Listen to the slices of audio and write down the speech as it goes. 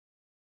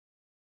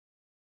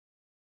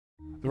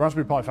The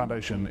Raspberry Pi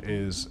Foundation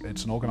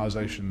it's an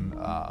organisation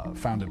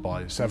founded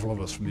by several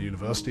of us from the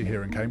university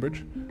here in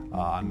Cambridge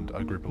and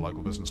a group of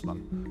local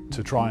businessmen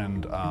to try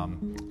and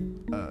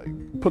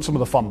put some of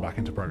the fun back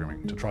into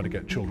programming, to try to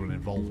get children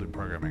involved in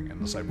programming in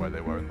the same way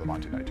they were in the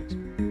 1980s.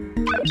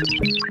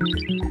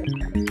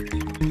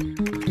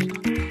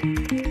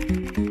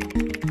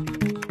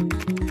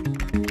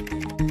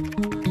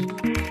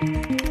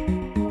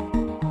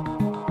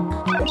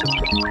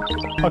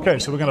 Okay,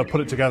 so we're going to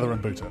put it together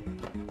and boot it.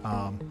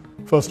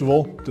 First of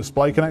all,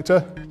 display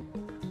connector,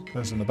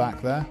 there's in the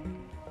back there.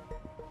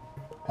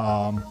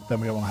 Then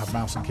we want to have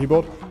mouse and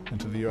keyboard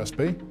into the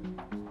USB.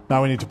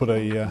 Now we need to put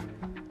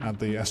add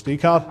the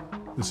SD card.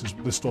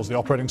 This stores the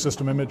operating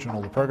system image and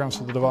all the programs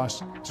for the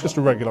device. It's just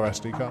a regular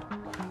SD card.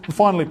 And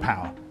finally,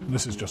 power. And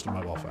this is just a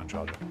mobile phone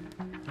charger.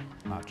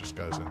 And that just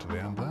goes into the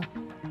end there.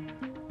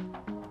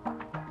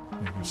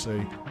 You can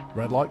see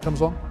red light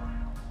comes on.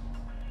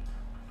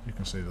 You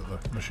can see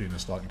that the machine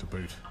is starting to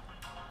boot.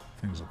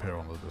 Things appear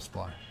on the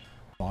display.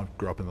 I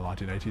grew up in the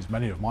 1980s.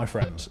 Many of my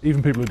friends,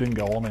 even people who didn't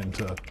go on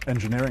into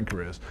engineering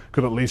careers,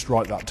 could at least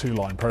write that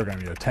two-line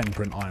program, 10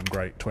 print I am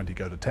great, 20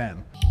 go to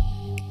 10.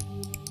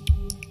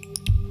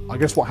 I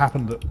guess what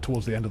happened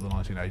towards the end of the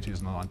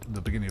 1980s and the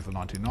beginning of the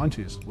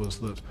 1990s was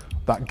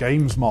that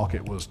games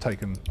market was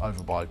taken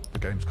over by the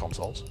games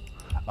consoles,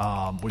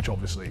 which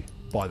obviously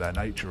by their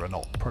nature are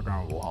not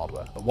programmable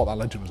hardware. But what that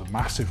led to was a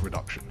massive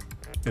reduction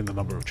in the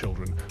number of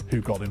children who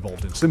got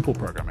involved in simple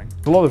programming.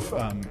 There's a lot of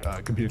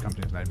computer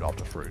companies named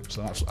after fruit,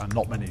 and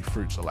not many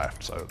fruits are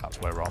left, so that's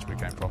where Raspberry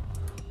came from.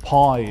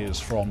 Pi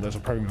is there's a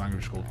programming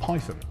language called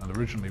Python, and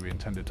originally we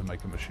intended to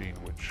make a machine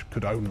which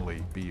could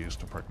only be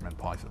used to program in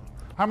Python.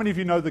 How many of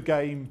you know the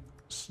game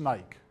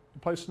Snake?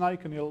 You play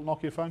Snake on your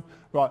Nokia phone?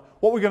 Right,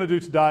 what we're going to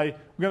do today,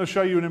 we're going to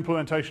show you an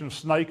implementation of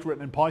Snake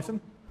written in Python.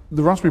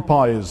 The Raspberry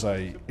Pi is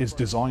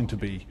designed to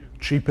be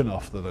cheap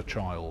enough that a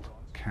child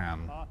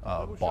can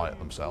buy it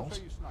themselves.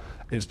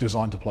 It's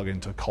designed to plug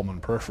into common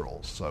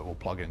peripherals, so it will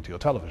plug into your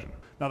television.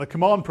 Now the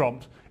command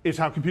prompt is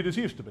how computers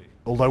used to be.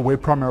 Although we're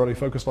primarily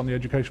focused on the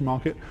education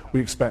market, we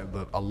expect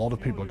that a lot of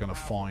people are going to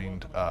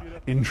find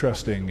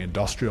interesting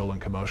industrial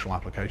and commercial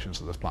applications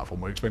of this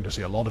platform. We're expecting to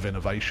see a lot of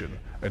innovation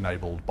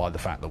enabled by the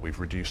fact that we've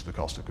reduced the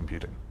cost of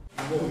computing.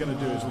 What we're going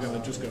to do is we're going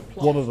to just go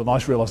plug. One of the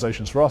nice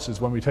realizations for us is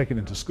when we take it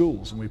into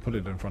schools and we put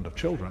it in front of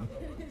children,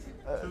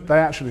 they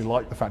actually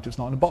like the fact it's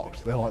not in a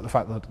box. They like the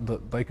fact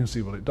that they can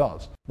see what it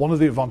does. One of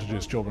the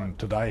advantages children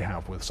today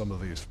have with some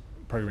of these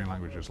programming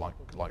languages like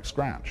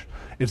Scratch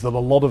is that a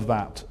lot of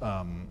that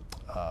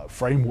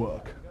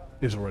framework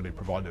is already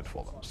provided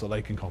for them, so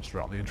they can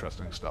concentrate on the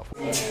interesting stuff.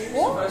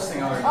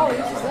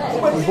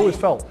 What? We've always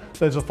felt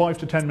there's a 5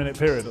 to 10 minute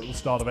period at the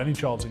start of any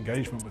child's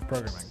engagement with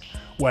programming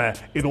where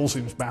it all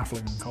seems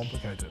baffling and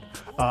complicated.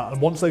 And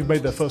once they've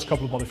made their first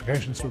couple of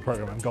modifications to the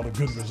program and got a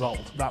good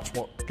result, that's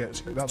what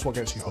gets you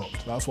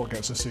hooked. That's what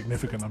gets a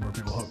significant number of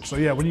people hooked. So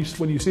yeah, when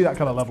you see that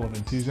kind of level of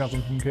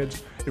enthusiasm from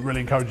kids, it really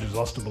encourages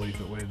us to believe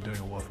that we're doing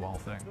a worthwhile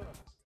thing.